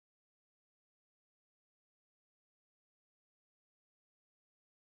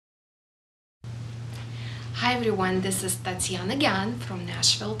Hi everyone, this is Tatiana Gann from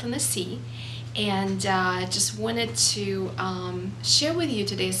Nashville, Tennessee, and I just wanted to share with you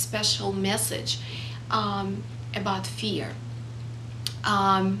today a special message about fear.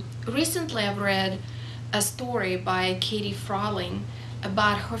 Recently, I've read a story by Katie Frowling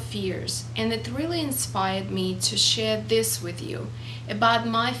about her fears, and it really inspired me to share this with you about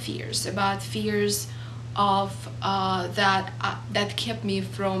my fears, about fears of that kept me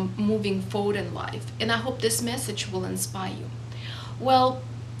from moving forward in life. And I hope this message will inspire you. Well,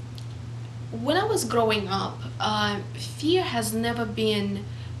 when I was growing up, fear has never been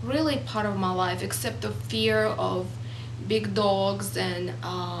really part of my life, except the fear of big dogs and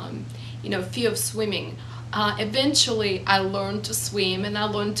fear of swimming. Eventually, I learned to swim and I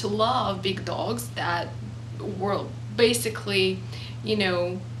learned to love big dogs that were basically, you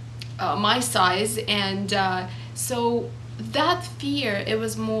know, my size, and so that fear, it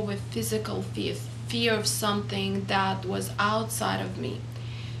was more of a physical fear, fear of something that was outside of me.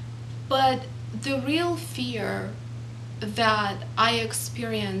 But the real fear that I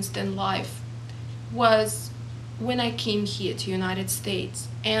experienced in life was when I came here to United States.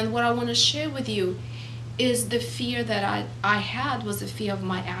 And what I want to share with you is the fear that I had was the fear of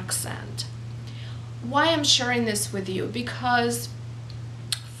my accent. Why I'm sharing this with you? Because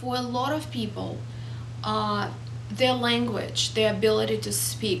for a lot of people, their language, their ability to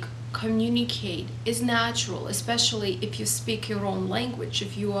speak, communicate is natural, especially if you speak your own language,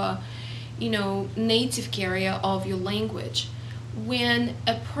 if you are, native carrier of your language. When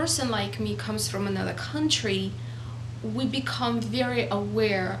a person like me comes from another country, we become very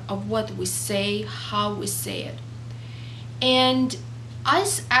aware of what we say, how we say it. And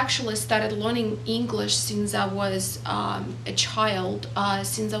actually started learning English since I was a child,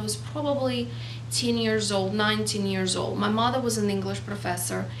 since I was probably 10 years old, 19 years old. My mother was an English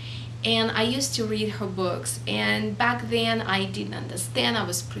professor, and I used to read her books. And back then I didn't understand. I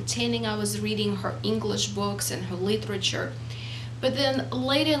was pretending I was reading her English books and her literature. But then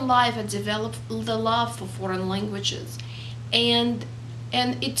later in life, I developed the love for foreign languages. And,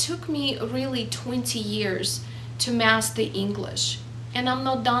 and it took me really 20 years to master English. And I'm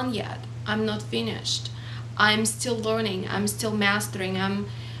not done yet. I'm not finished. I'm still learning. I'm still mastering.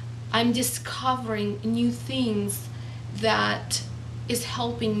 I'm discovering new things that is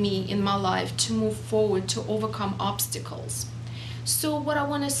helping me in my life to move forward, to overcome obstacles. So what I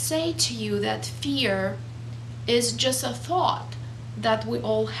want to say to you, that fear is just a thought that we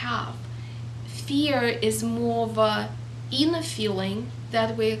all have. Fear is more of a inner feeling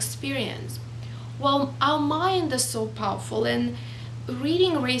that we experience. Well, our mind is so powerful, and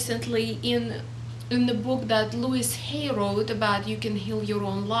reading recently in the book that Louise Hay wrote about You Can Heal Your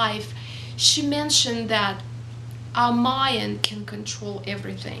Own Life, she mentioned that our mind can control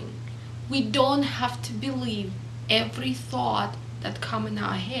everything. We don't have to believe every thought that comes in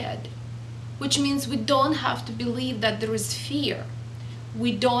our head, which means we don't have to believe that there is fear.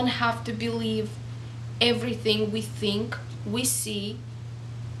 We don't have to believe everything we think, we see,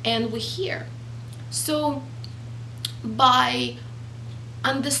 and we hear. So by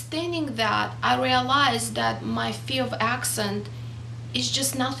understanding that, I realized that my fear of accent is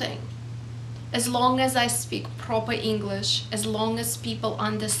just nothing. As long as I speak proper English, as long as people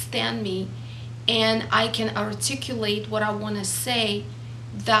understand me and I can articulate what I want to say,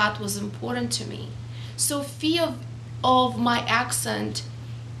 that was important to me. So fear of my accent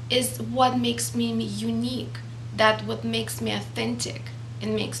is what makes me unique, that what makes me authentic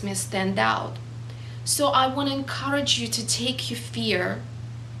and makes me stand out. So I want to encourage you to take your fear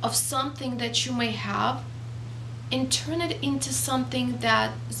of something that you may have and turn it into something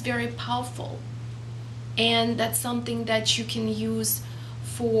that is very powerful, and that's something that you can use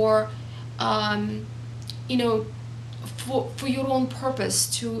for you know for your own purpose,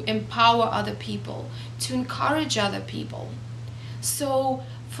 to empower other people, to encourage other people. So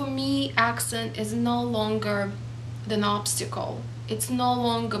for me, accent is no longer an obstacle. It's no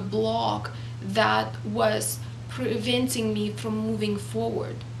longer a block that was preventing me from moving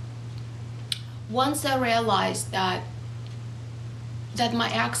forward. Once I realized that my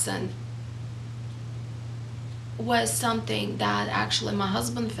accent was something that actually my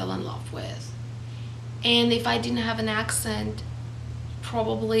husband fell in love with, and if I didn't have an accent,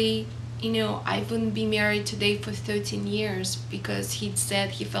 probably, I wouldn't be married today for 13 years, because he said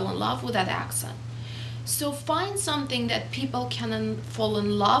he fell in love with that accent. So find something that people can fall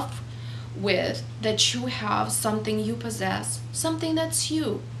in love with, that you have, something you possess, something that's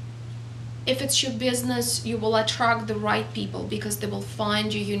you. If it's your business, you will attract the right people because they will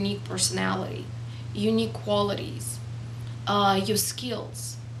find your unique personality, unique qualities, your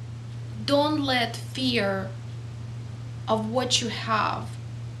skills. don't let fear of what you have,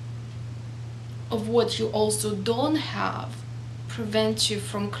 of what you also don't have, prevent you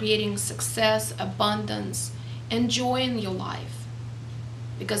from creating success, abundance, and joy in your life.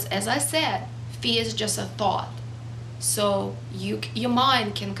 Because as I said, fear is just a thought. So your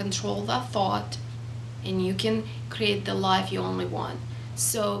mind can control that thought, and you can create the life you only want.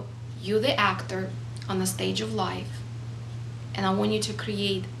 So you're the actor on the stage of life, and I want you to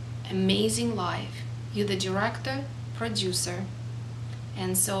create amazing life. You're the director, producer,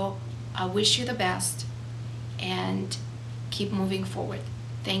 and so I wish you the best and keep moving forward.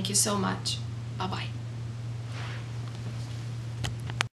 Thank you so much. Bye-bye.